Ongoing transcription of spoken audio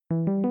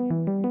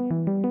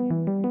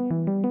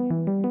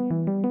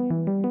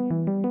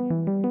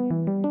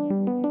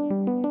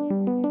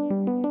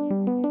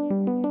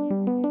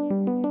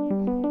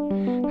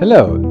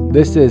Hello,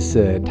 this is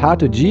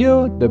Tartu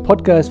Geo, the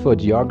podcast for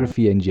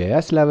geography and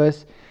GIS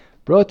lovers,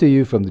 brought to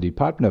you from the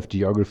Department of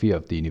Geography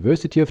of the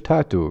University of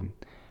Tartu.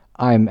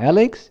 I'm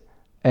Alex,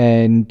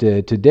 and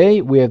today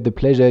we have the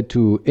pleasure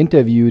to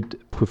interview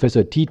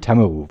Professor Tiit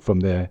Tammeroe from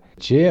the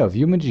Chair of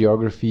Human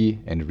Geography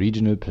and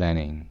Regional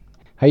Planning.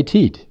 Hi,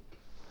 Tiit.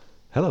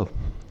 Hello.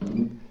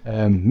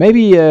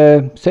 Maybe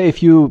say a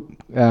few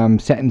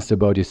sentences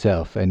about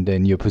yourself and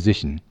then your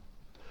position.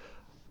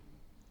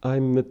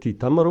 I'm Tiit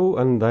Tammeroe,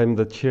 and I'm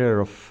the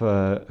chair of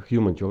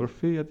Human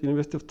Geography at the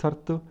University of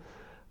Tartu.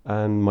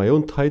 And my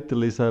own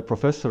title is a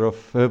professor of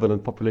urban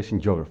and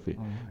population geography,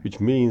 which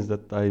means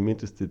that I'm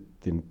interested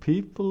in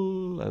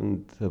people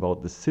and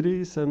about the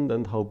cities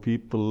and how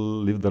people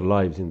live their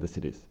lives in the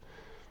cities.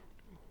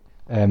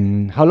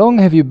 How long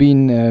have you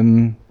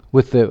been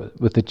with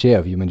the chair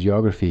of Human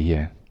Geography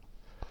here?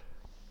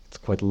 It's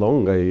quite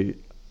long.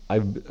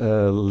 I've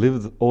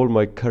lived all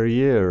my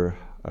career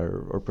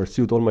or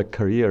pursued all my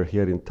career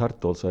here in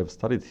Tartu, so I've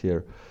studied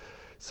here.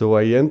 So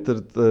I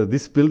entered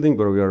this building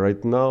where we are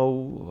right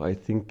now, I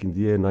think in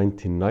the year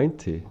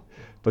 1990.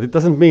 But it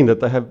doesn't mean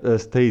that I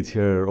have stayed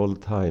here all the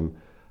time.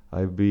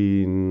 I've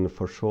been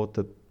for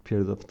shorter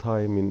periods of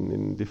time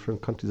in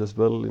different countries as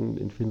well,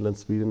 in Finland,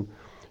 Sweden,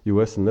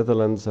 US and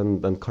Netherlands,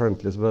 and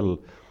currently as well.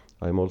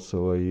 I'm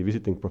also a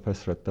visiting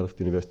professor at Delft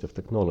University of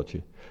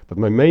Technology. But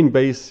my main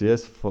base,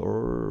 yes,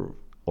 for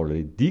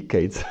already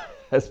decades,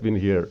 has been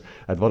here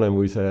at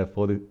Vanemuise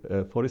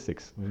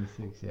 46.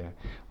 46, yeah.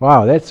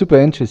 Wow, that's super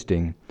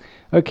interesting.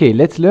 Okay,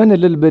 let's learn a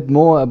little bit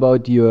more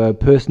about your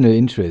personal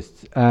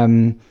interests.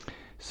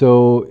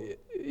 So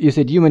you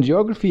said human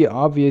geography,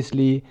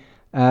 obviously.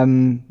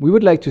 We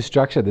would like to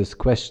structure this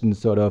question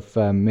sort of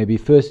maybe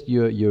first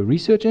your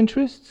research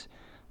interests,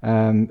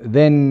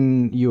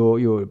 then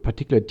your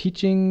particular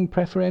teaching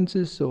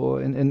preferences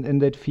or in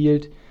that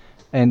field,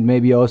 and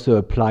maybe also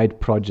applied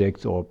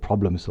projects or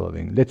problem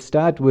solving. Let's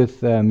start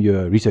with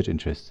your research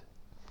interests.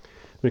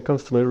 When it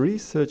comes to my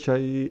research,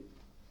 I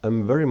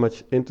am very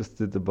much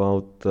interested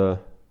about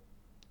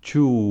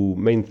two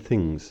main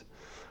things.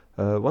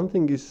 One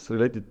thing is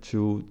related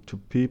to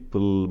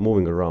people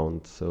moving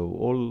around, so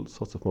all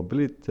sorts of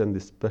mobility and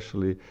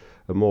especially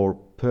more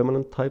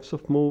permanent types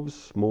of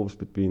moves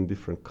between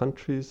different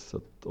countries,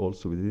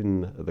 also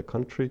within the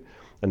country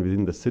and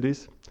within the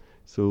cities.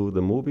 So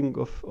the moving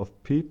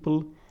of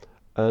people.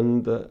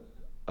 And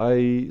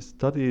I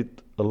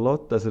studied a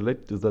lot as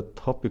related to the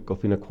topic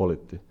of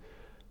inequality.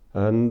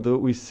 And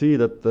we see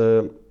that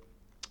the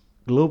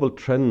global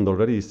trend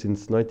already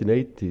since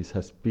 1980s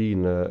has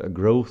been a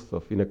growth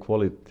of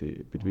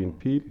inequality between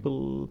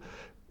people,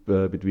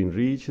 between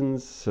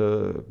regions,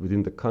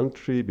 within the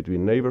country,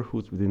 between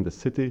neighborhoods, within the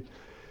city.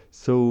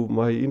 So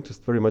my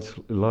interest very much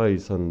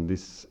lies on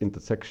this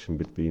intersection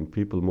between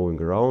people moving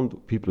around,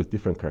 people with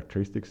different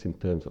characteristics in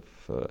terms of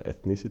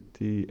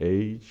ethnicity,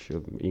 age,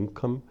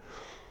 income,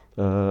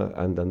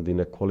 and then the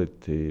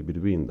inequality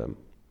between them.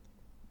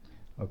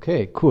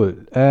 Okay, cool.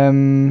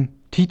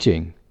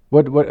 Teaching.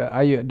 What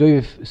are you? Do you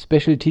have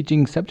special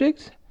teaching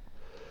subjects?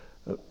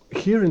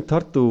 Here in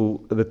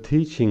Tartu, the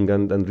teaching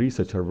and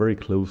research are very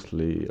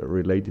closely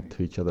related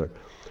to each other.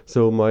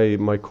 So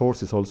my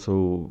courses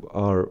also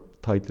are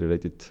tightly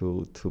related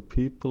to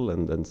people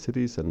and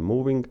cities and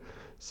moving.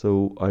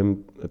 So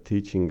I'm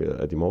teaching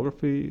a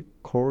demography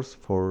course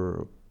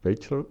for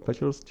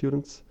bachelor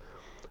students.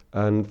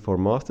 And for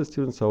master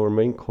students, our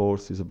main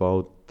course is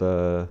about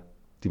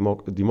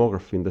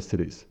demography in the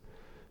cities.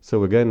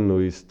 So again,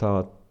 we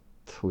start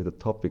with the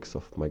topics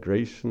of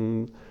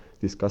migration,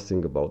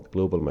 discussing about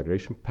global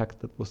migration pact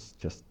that was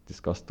just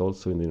discussed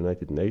also in the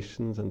United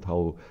Nations and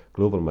how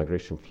global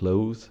migration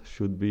flows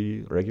should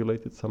be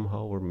regulated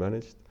somehow or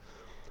managed.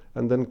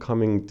 And then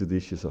coming to the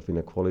issues of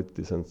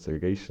inequalities and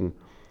segregation.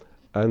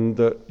 And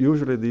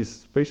usually these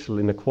spatial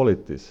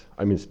inequalities,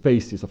 I mean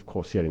space is of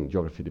course here in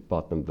geography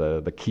department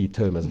the key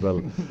term as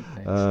well.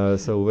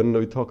 So when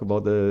we talk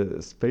about the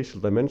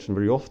spatial dimension,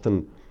 very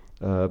often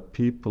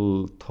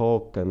people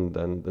talk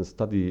and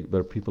study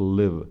where people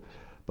live.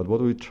 But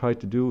what we try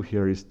to do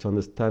here is to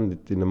understand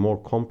it in a more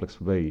complex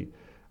way.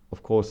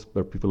 Of course,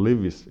 where people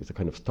live is a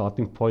kind of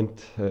starting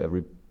point.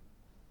 Every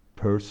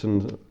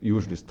person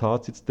usually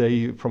starts its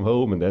day from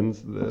home and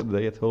ends the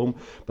day at home.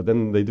 But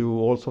then they do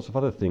all sorts of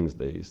other things.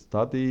 They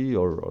study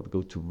or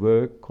go to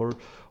work or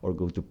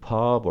go to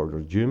pub or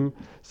the gym.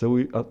 So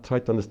we try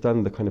to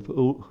understand the kind of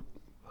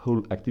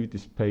whole activity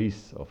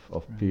space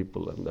of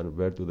people and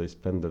where do they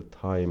spend their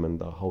time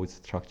and how it's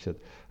structured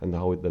and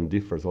how it then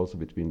differs also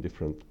between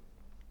different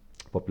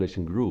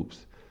population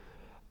groups.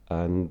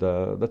 And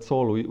that's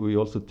all we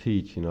also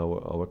teach in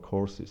our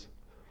courses.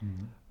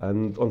 Mm-hmm.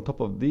 And on top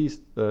of these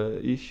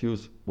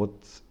issues,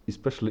 what's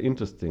especially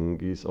interesting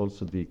is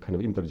also the kind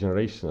of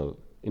intergenerational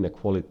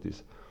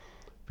inequalities,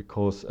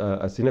 because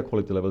as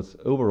inequality levels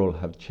overall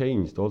have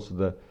changed, also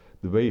the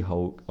way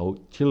how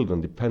children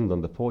depend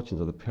on the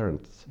fortunes of the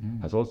parents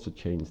has also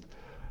changed,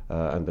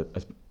 and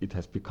that it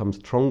has become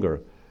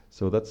stronger.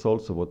 So that's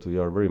also what we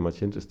are very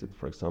much interested.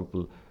 For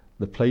example,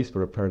 the place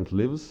where a parent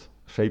lives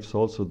shapes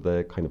also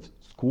the kind of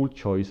school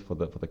choice for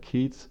the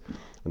kids,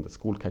 and the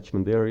school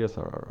catchment areas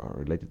are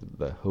related to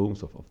the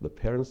homes of the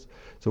parents.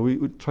 So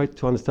we try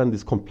to understand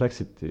this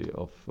complexity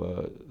of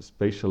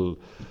spatial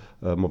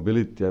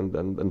mobility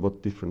and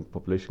what different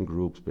population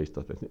groups based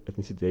on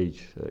ethnicity,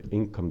 age,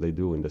 income they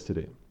do in the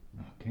city.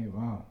 Okay,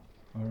 wow.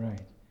 All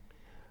right.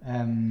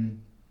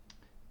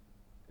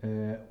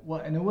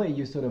 Well, in a way,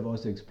 you sort of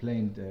also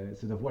explained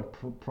sort of what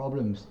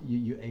problems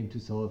you aim to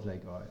solve.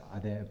 Like, are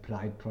there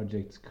applied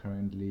projects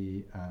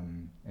currently,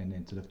 and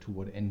then sort of to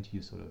what end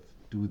you sort of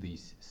do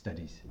these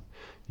studies?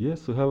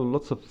 Yes, we have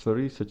lots of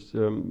research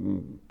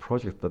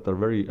projects that are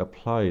very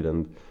applied,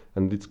 and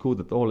it's good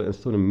that all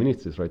Estonian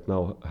ministries right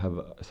now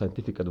have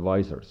scientific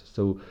advisors.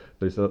 So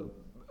there's a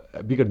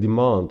bigger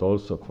demand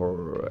also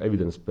for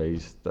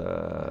evidence-based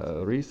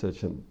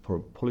research and for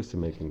policy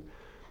making.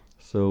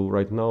 So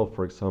right now,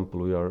 for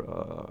example,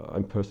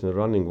 I'm personally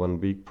running one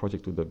big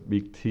project with a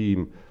big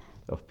team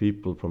of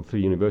people from 3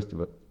 universities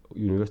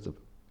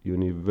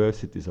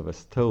of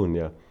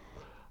Estonia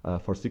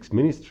for 6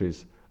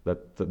 ministries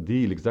that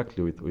deal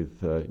exactly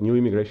with new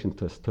immigration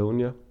to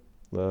Estonia,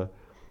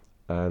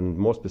 and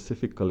more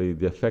specifically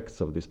the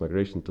effects of this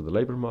migration to the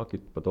labor market,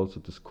 but also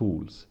to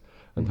schools,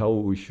 and how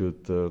we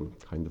should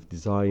kind of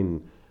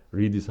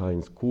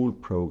redesign school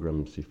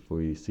programs if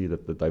we see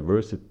that the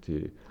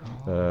diversity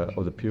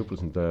of the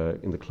pupils in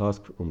the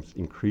classrooms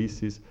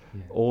increases,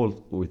 all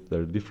with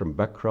their different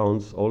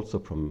backgrounds, also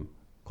from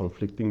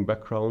conflicting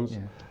backgrounds.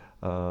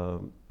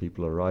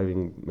 People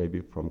arriving maybe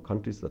from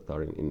countries that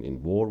are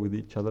in war with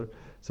each other.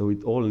 So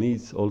it all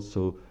needs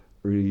also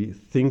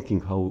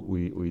rethinking how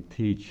we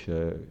teach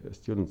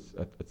students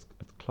at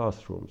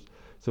classrooms.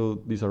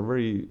 So these are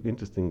very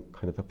interesting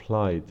kind of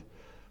applied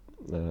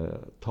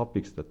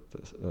topics that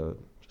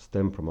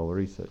stem from our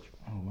research.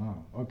 Oh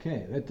wow!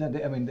 Okay,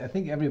 I mean, I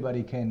think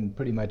everybody can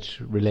pretty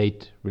much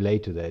relate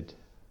to that,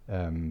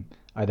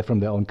 either from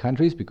their own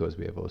countries, because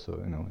we have also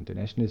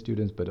international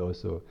students, but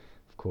also,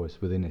 of course,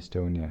 within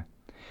Estonia.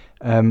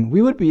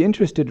 We would be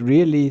interested,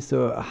 really.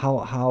 So,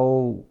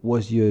 how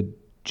was your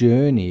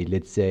journey?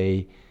 Let's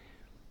say,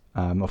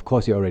 of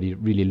course, you're already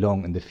really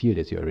long in the field,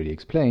 as you already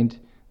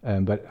explained.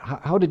 But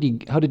how did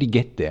he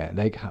get there?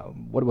 Like,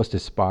 what was the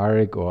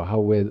spark, or how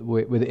were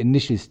the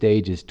initial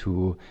stages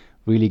to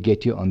really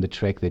get you on the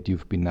track that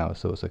you've been now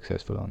so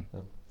successful on?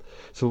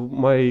 So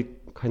my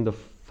kind of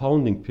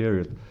founding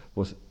period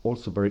was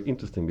also very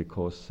interesting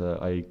because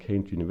I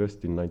came to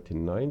university in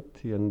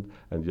 1990, and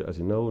as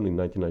you know, in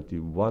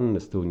 1991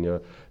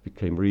 Estonia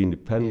became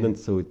re-independent.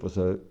 So it was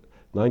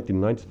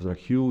 1990s was a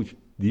huge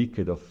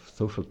decade of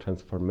social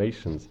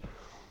transformations,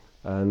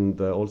 and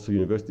also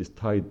universities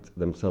tied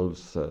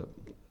themselves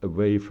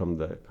away from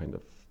the kind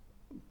of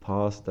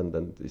past and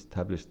then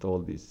established all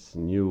these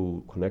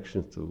new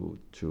connections to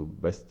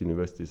best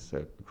universities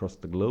across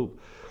the globe.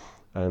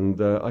 And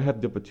I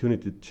had the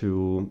opportunity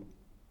to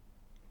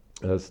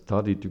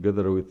study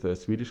together with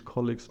Swedish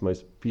colleagues. My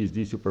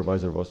PhD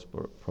supervisor was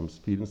from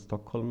Sweden,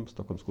 Stockholm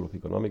School of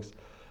Economics,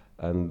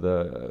 and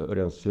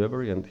Örjan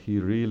Söberg, and he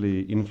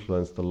really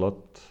influenced a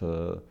lot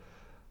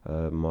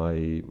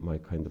my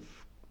kind of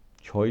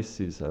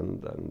choices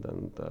and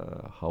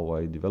how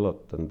I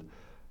developed, and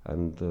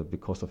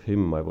because of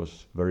him I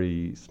was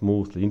very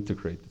smoothly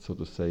integrated, so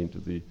to say, into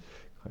the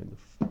kind of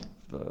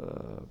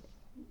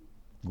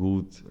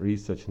good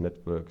research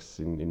networks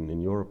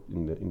in Europe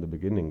in the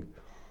beginning.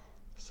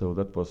 So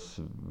that was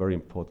very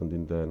important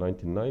in the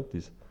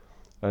 1990s.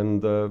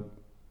 And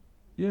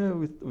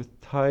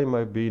with time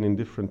I've been in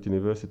different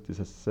universities,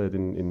 as I said,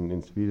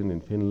 in Sweden,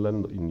 in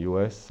Finland, in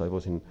US. I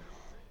was in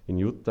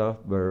Utah,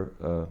 where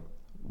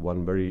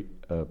one very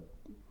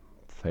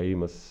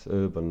famous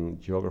urban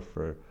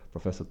geographer,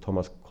 Professor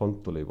Thomas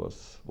Kontuli,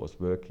 was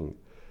working.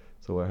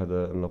 So I had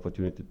an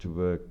opportunity to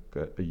work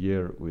a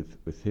year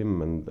with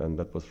him, and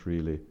that was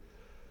really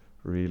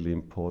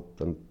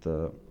important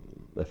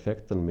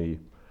effect on me.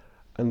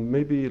 And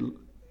maybe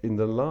in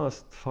the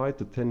last 5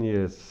 to 10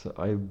 years,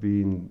 I've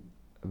been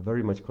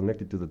very much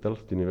connected to the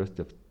Delft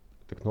University of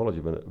Technology,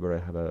 where I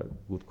have a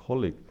good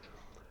colleague.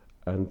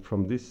 And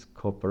from this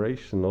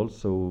cooperation,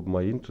 also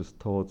my interest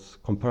towards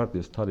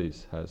comparative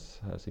studies has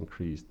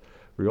increased.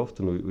 Very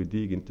often we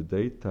dig into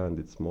data, and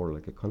it's more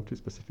like a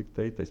country-specific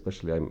data.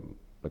 Especially, I'm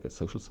like a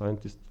social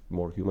scientist,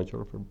 more human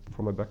geographer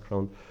from my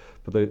background.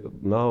 But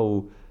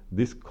now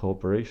this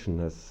cooperation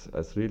has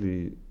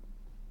really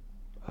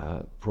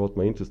brought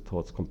my interest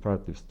towards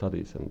comparative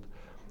studies,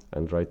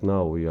 and right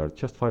now we are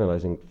just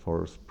finalizing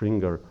for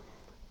Springer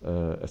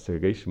a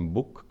segregation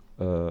book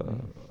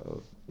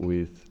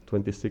with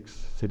 26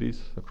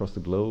 cities across the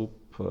globe,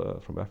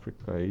 from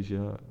Africa,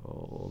 Asia,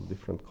 all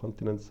different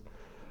continents.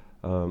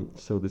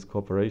 So this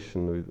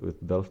cooperation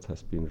with Delft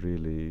has been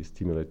really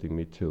stimulating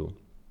me too.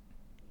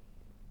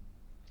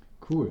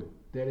 Cool.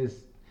 That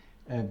is,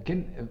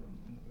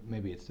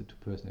 maybe it's a too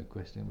personal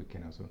question. We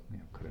can also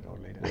cut it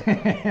out later.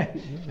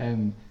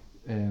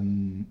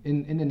 in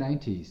the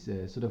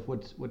 90s, sort of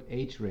what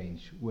age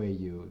range were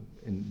you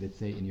in, let's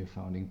say, in your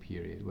founding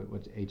period?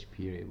 What age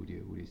period would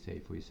you say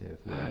for yourself?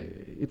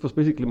 It was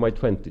basically my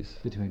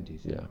 20s. The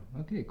 20s. Yeah.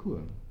 Okay,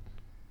 cool.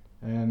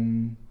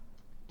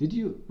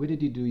 Where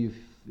did you do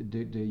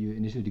your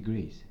initial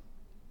degrees?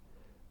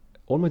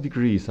 All my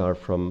degrees are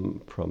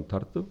from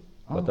Tartu,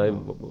 but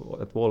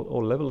at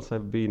all levels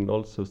I've been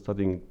also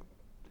studying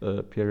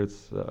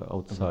periods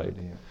outside.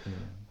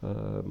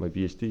 My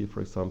PhD,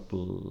 for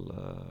example,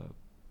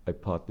 I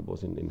partly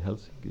was in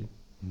Helsinki,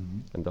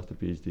 and after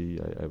PhD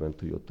I went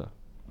to Utah.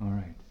 All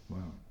right.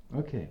 Wow.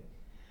 Okay.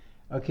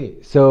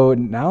 Okay. So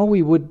now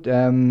we would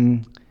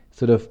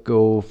sort of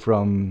go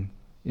from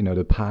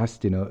the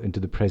past into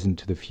the present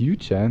to the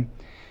future.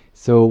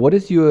 So what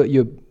is your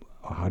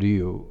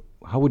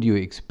how would you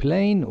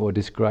explain or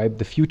describe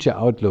the future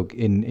outlook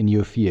in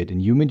your field, in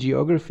human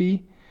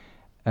geography?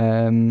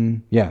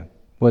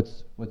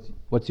 What's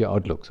your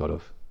outlook, sort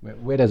of?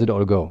 Where does it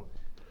all go?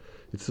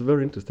 It's a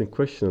very interesting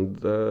question.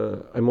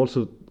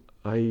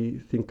 I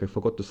think I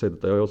forgot to say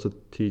that I also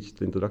teach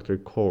the introductory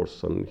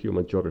course on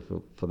human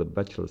geography for the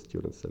bachelor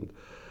students,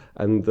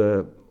 and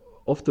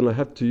often I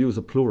have to use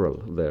a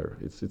plural there.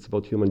 It's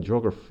about human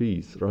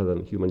geographies rather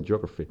than human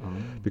geography,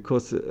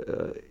 because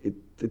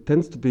it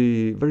tends to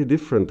be very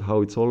different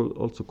how it's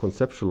also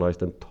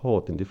conceptualized and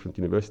taught in different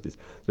universities.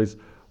 There's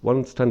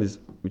one strand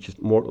which is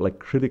more like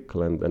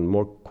critical and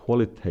more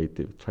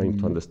qualitative, trying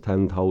to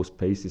understand how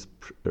space is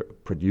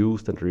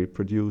produced and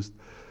reproduced,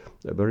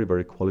 a very,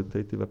 very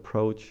qualitative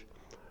approach.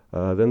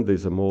 Then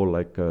there's a more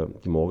like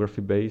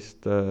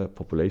demography-based,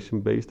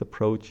 population-based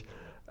approach.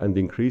 And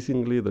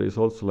increasingly, there is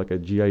also like a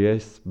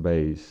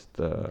GIS-based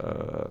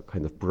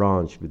kind of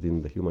branch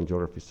within the human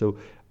geography. So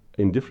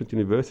in different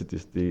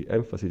universities, the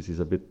emphasis is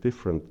a bit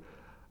different.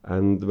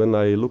 And when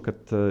I look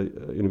at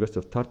University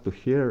of Tartu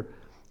here,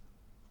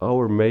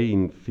 our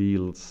main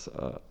fields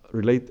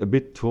relate a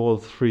bit to all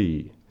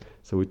three.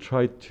 So we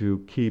try to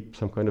keep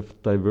some kind of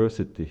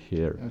diversity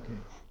here.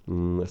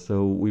 Okay.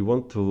 So we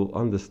want to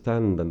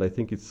understand, and I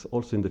think it's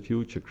also in the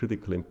future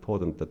critically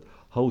important, that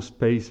how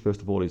space,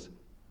 first of all, is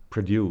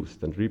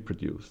produced and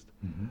reproduced,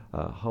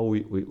 how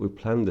we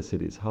plan the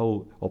cities,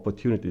 how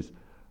opportunities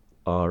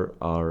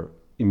are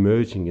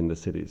emerging in the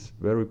cities,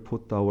 where we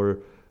put our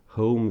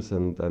homes,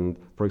 and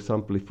for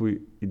example, if we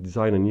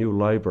design a new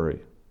library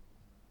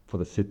for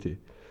the city,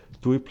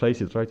 do we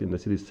place it right in the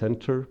city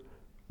center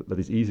that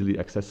is easily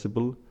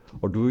accessible,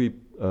 or do we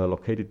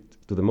locate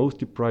it to the most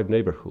deprived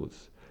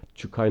neighborhoods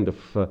to kind of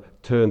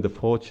turn the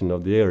fortune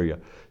of the area?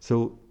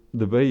 So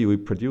the way we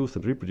produce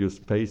and reproduce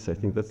space, I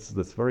think that's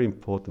very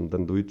important,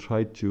 and we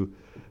try to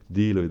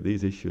deal with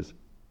these issues.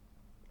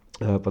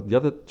 But the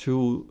other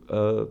two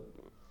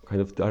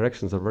kind of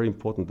directions are very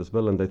important as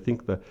well, and I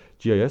think the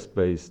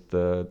GIS-based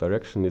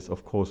direction is,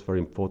 of course, very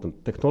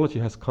important. Technology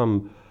has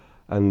come,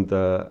 and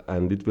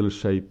it will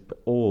shape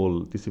all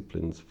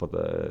disciplines for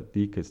the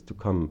decades to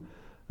come.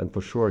 And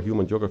for sure,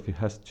 human geography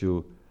has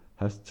to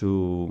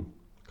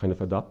kind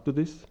of adapt to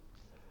this,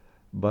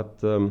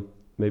 but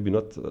maybe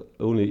not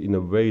only in a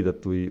way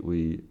that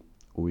we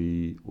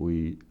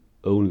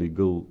only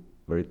go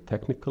very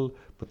technical,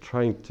 but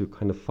trying to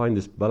kind of find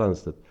this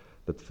balance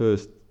that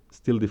first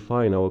still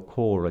define our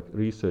core like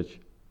research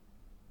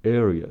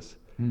areas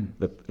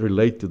that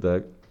relate to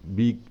the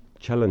big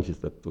challenges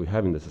that we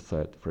have in the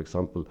society. For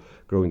example,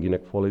 growing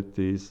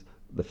inequalities,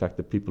 the fact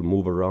that people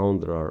move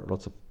around, there are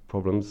lots of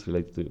problems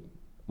related to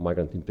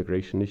migrant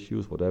integration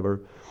issues,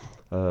 whatever.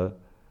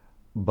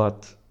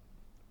 But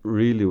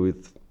really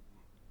with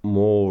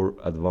more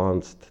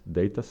advanced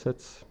data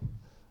sets,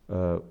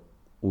 and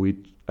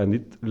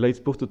it relates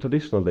both to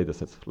traditional data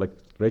sets like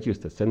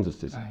register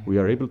censuses. We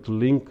are able to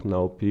link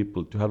now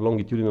people to have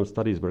longitudinal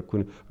studies where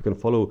we can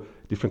follow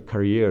different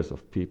careers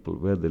of people,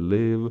 where they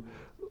live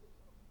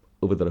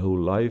over their whole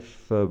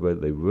life, where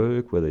they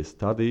work, where they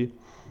study,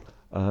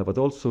 but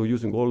also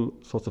using all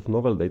sorts of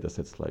novel data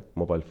sets like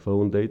mobile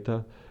phone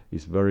data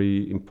is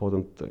very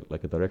important,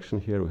 like a direction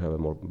here. We have a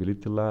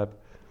mobility lab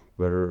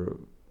where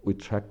we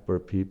track where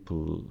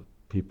people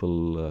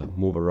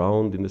move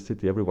around in the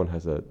city. Everyone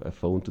has a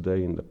phone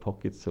today in the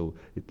pocket, so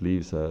it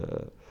leaves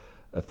a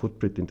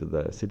footprint into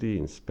the city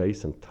in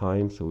space and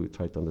time. So we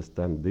try to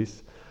understand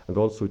this, and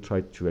also we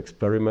try to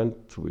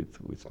experiment with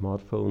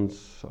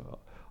smartphones,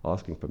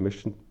 asking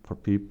permission for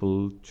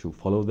people to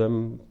follow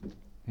them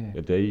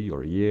a day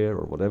or a year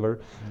or whatever,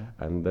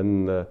 and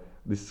then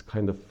this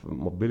kind of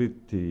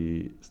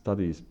mobility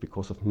studies,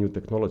 because of new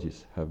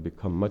technologies, have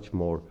become much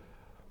more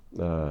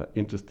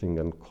interesting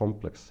and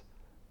complex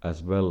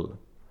as well.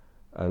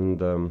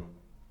 And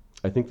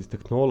I think this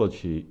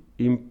technology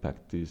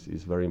impact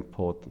is very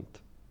important.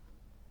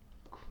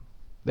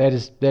 That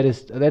is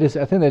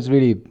I think that's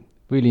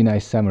really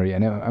nice summary,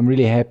 and I'm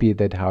really happy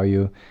that how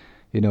you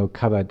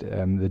covered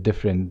the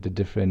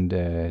different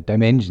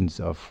dimensions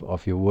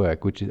of your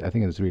work, which I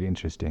think is really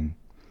interesting.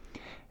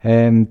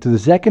 To the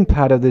second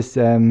part of this,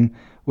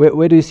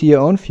 where do you see your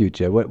own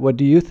future? What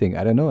do you think?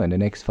 I don't know, in the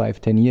next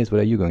 5-10 years, what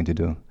are you going to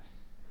do?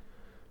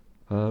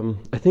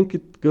 I think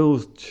it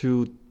goes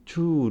to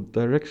two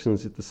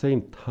directions at the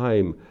same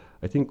time.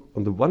 I think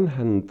on the one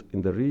hand,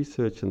 in the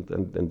research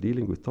and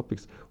dealing with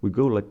topics, we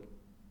go like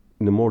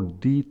in a more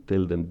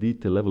detailed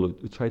level.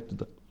 We try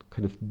to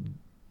kind of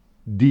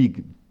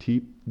dig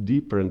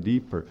deeper and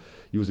deeper,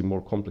 using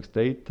more complex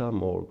data,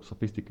 more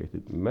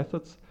sophisticated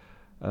methods.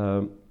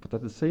 But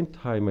at the same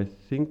time, I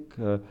think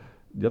the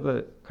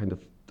other kind of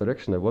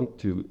direction I want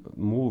to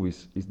move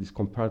is these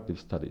comparative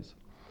studies.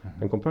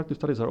 And comparative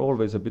studies are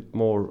always a bit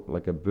more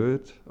like a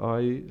bird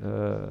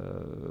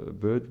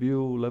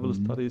view level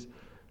studies,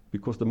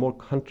 because the more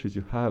countries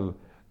you have,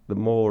 the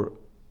more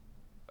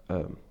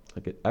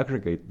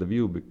aggregate the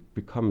view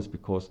becomes,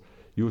 because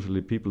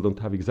usually people don't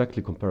have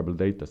exactly comparable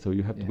data, so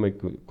you have to make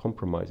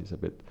compromises a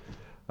bit.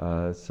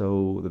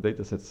 So the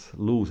data sets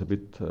lose a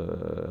bit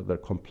their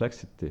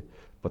complexity.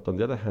 But on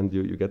the other hand,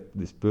 you get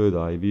this bird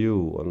eye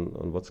view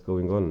on what's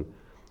going on.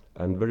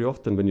 And very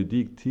often when you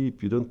dig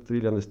deep, you don't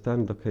really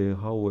understand, okay,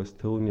 how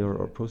Estonia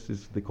or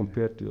processes they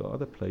compare to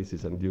other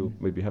places, and you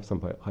maybe have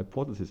some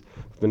hypotheses.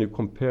 But when you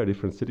compare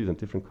different cities and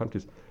different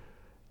countries,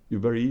 you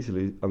very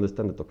easily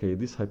understand that, okay,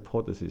 this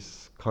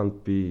hypothesis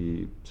can't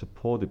be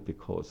supported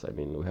because, I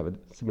mean, we have a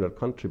similar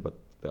country, but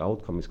the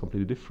outcome is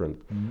completely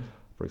different.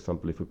 For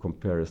example, if we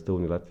compare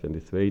Estonia, Latvia, and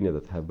Lithuania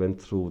that have went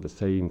through the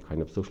same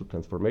kind of social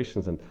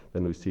transformations, and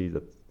then we see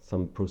that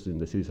some processes in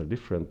the cities are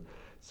different.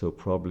 So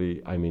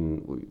probably, I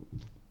mean,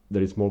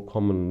 there is more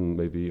common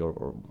maybe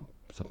or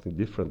something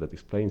different that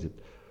explains it.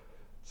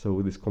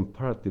 So this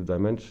comparative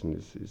dimension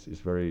is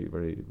very,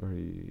 very,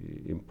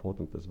 very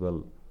important as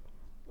well.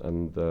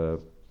 And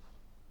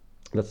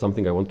that's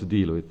something I want to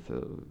deal with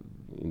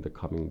in the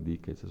coming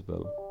decades as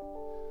well.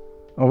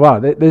 Oh wow,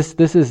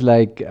 this is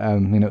like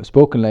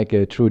spoken like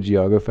a true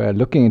geographer,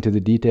 looking into the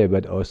detail,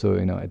 but also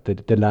at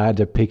the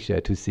larger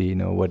picture to see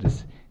what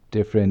is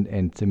different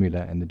and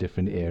similar in the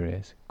different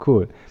areas.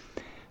 Cool.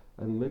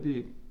 And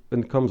maybe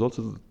when it comes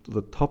also to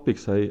the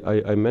topics,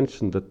 I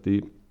mentioned that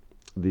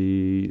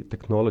the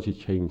technology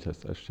change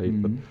has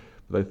shaped,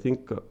 but I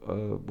think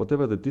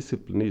whatever the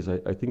discipline is,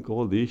 I think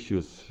all the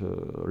issues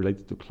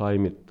related to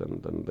climate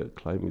and the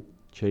climate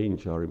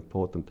change are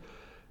important.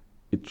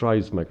 It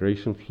drives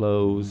migration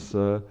flows.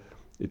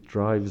 It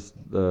drives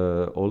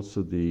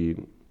also the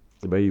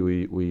way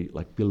we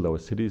like build our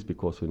cities,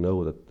 because we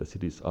know that the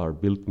cities are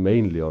built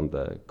mainly on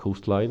the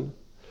coastline.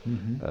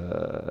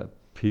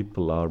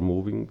 People are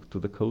moving to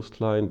the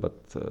coastline, but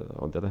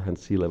on the other hand,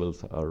 sea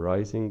levels are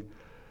rising.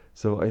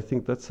 So I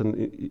think that's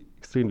an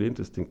extremely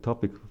interesting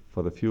topic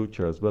for the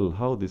future as well,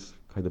 how this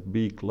kind of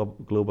big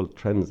global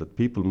trends that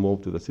people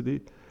move to the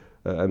city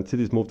and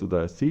cities move to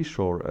the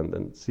seashore, and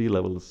then sea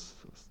levels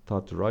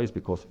start to rise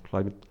because of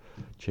climate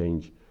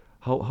change.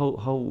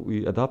 How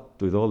we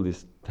adapt with all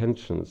these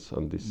tensions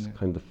on this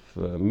kind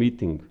of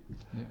meeting.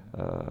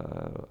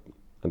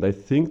 And I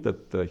think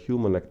that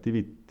human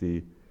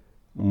activity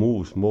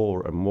moves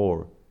more and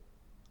more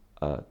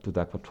to the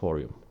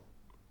aquatorium.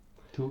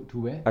 To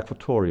where?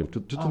 Aquatorium, to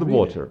the really?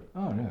 water.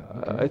 Oh no.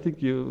 Okay. I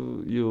think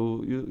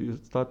you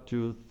start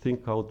to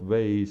think out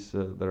ways.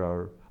 There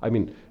are, I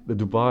mean, the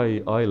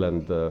Dubai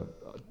island,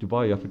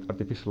 Dubai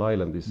artificial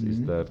island is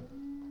the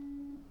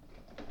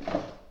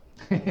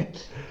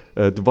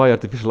Dubai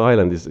artificial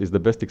island is the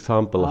best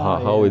example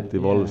how it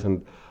evolves.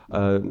 And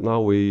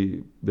now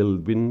we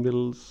build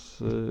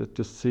windmills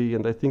to sea,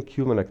 and I think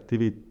human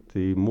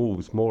activity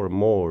moves more and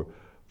more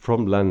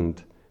from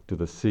land to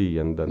the sea,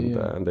 and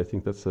I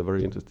think that's a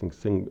very interesting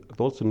thing. It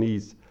also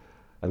needs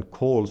and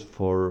calls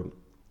for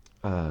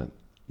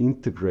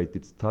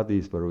integrated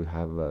studies where we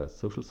have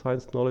social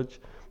science knowledge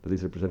that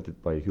is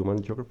represented by a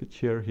human geography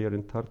chair here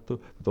in Tartu,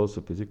 but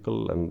also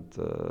physical and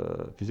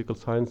physical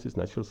sciences,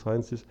 natural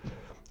sciences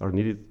are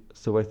needed.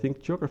 So I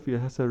think geography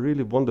has a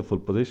really wonderful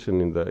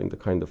position in the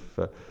kind of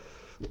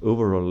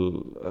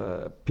overall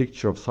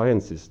picture of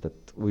sciences, that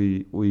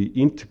we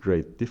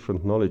integrate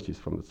different knowledges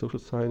from the social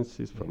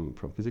sciences,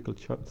 from physical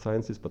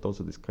sciences, but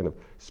also this kind of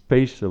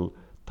spatial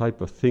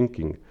type of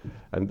thinking.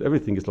 And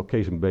everything is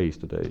location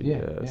based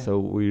today. So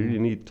we really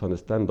need to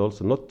understand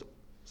also not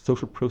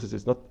social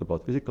processes, not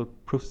about physical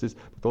processes,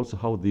 but also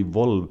how they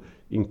evolve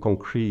in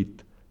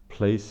concrete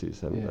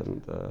places.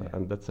 And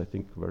that's, I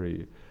think,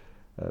 very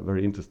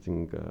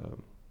interesting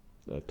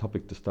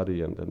topic to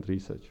study and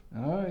research.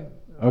 All right.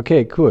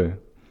 Okay, cool.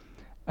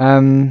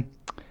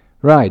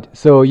 Right.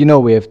 So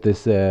we have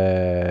this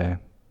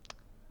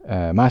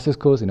master's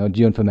course,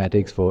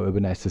 geoinformatics for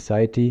urbanized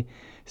society.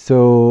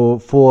 So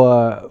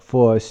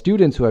for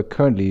students who are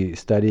currently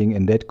studying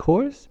in that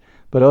course,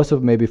 but also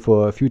maybe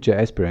for future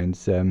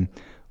aspirants,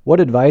 what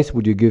advice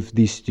would you give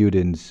these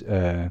students,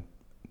 on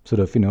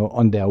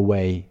their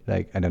way?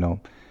 Like, I don't know,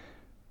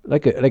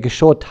 like a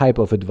short type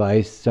of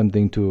advice,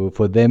 something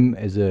for them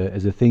as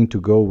a thing to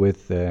go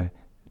with.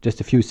 Just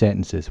a few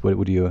sentences. What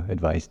would you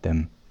advise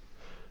them?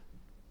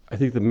 I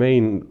think the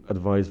main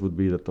advice would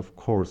be that, of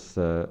course,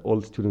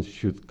 all students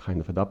should kind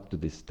of adapt to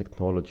this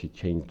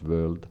technology-changed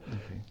world,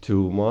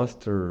 to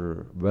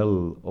master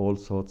well all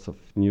sorts of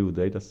new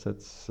data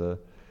sets, to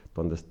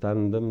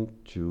understand them,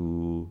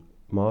 to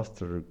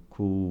master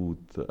to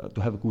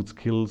have good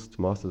skills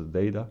to master the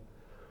data,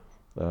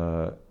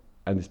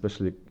 and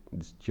especially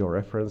this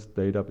georeference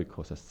data,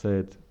 because as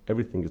said,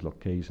 everything is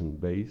location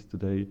based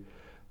today.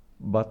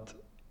 But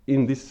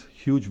in this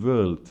huge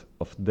world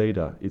of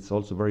data, it's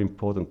also very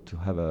important to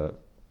have a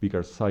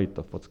bigger sight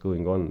of what's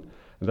going on.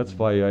 And that's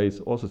why I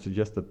also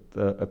suggest that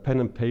a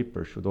pen and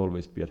paper should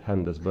always be at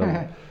hand as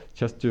well,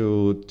 just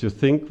to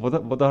think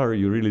what are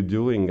you really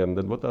doing, and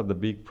then what are the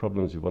big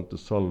problems you want to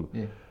solve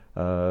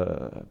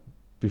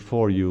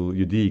before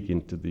you dig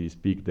into these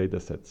big data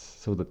sets,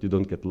 so that you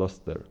don't get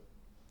lost there.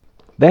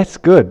 That's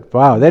good.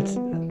 Wow, that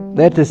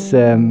is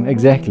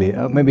exactly.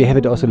 Maybe have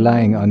it also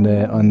lying on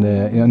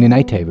your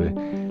night table,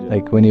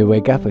 like when you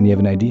wake up and you have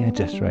an idea,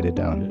 just write it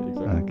down. Yeah,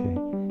 exactly.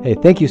 Okay. Hey,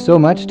 thank you so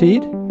much,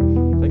 Teed.